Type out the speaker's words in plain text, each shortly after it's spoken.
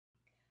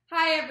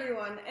Hi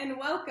everyone, and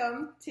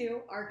welcome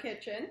to our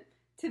kitchen.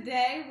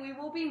 Today we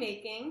will be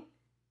making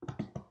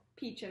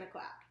peach in a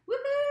cloud.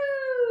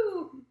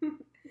 Woohoo!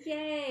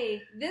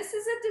 Yay! This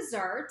is a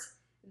dessert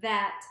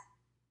that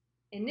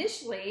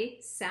initially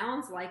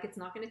sounds like it's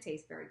not going to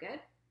taste very good,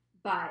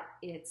 but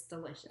it's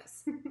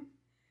delicious.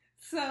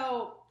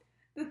 So,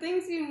 the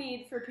things you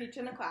need for peach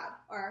in a cloud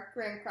are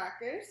graham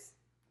crackers,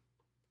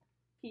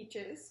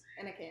 peaches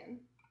in a can,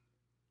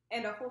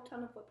 and a whole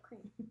ton of whipped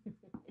cream.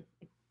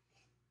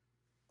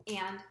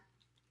 And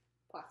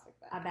Plastic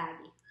bag. a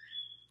baggie.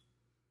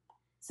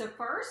 So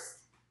first,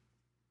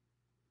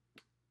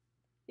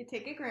 You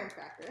take a graham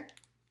cracker,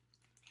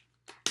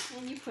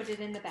 and you put it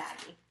in the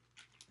baggie.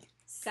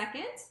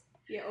 Second,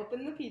 you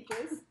open the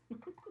peaches. I'll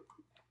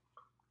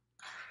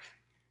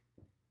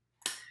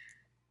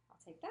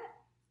take that.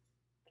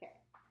 Okay.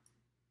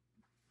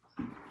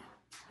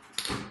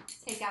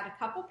 Take out a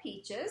couple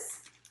peaches.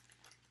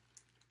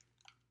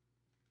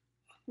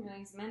 You know,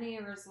 as many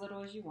or as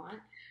little as you want.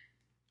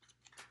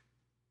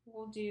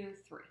 We'll do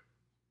 3.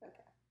 Okay.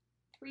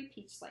 3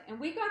 peach slices. And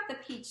we got the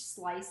peach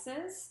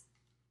slices.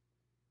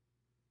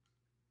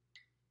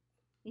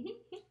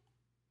 Okay.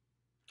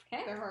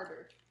 They're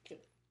harder to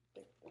pick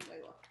than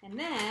they look. And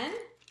then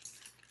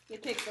You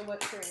take the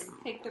whipped cream,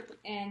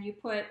 and you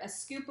put a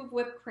scoop of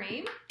whipped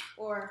cream.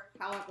 or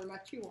however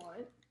much you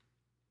want.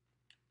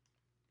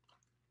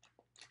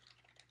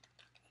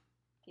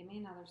 Give me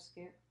another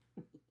scoop.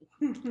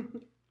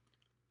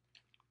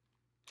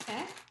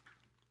 Okay.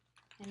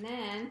 And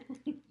then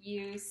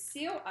you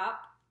seal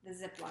up the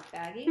Ziploc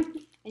baggie,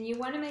 and you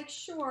want to make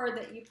sure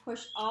that you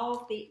push all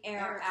of the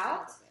air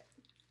out, of it.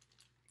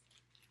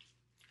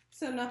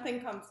 So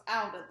nothing comes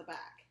out of the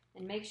back.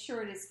 and make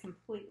sure it is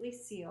completely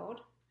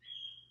sealed.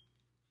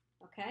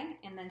 Okay,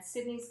 and then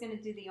Sydney's going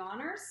to do the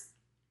honors.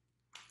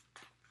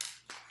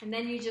 And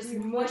then you just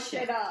mush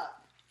it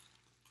up.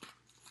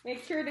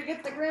 Make sure to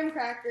get the graham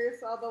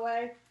crackers all the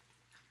way.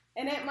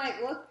 And it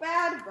might look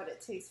bad, but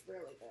it tastes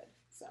really good.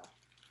 So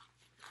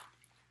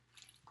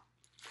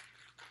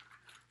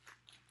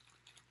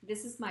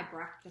This is my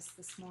breakfast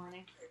this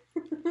morning.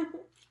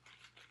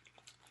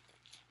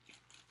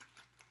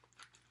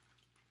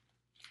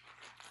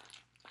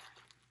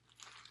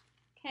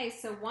 Okay,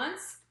 so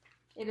once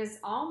it is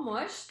all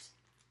mushed,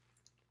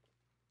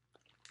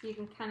 you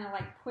can kind of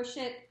like push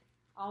it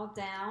all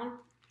down.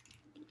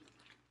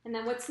 And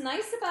then what's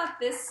nice about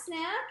this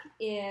snack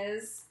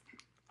is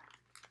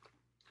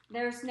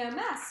there's no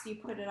mess. You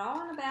put it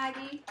all in a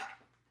baggie,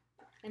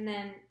 and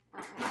then,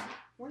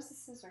 where's the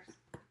scissors?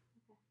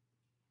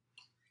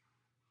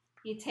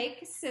 You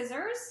take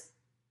scissors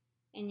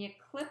and you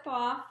clip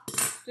off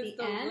just the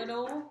a end,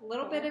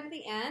 little bit of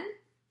the end,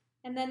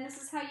 and then this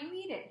is how you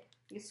eat it.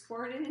 You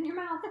squirt it in your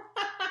mouth.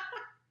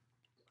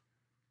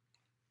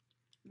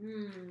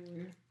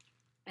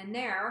 And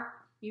there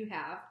you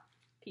have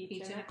peach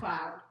peach in in a a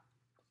cloud.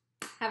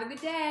 cloud. Have a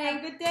good day.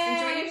 Have a good day.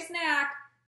 Enjoy your snack.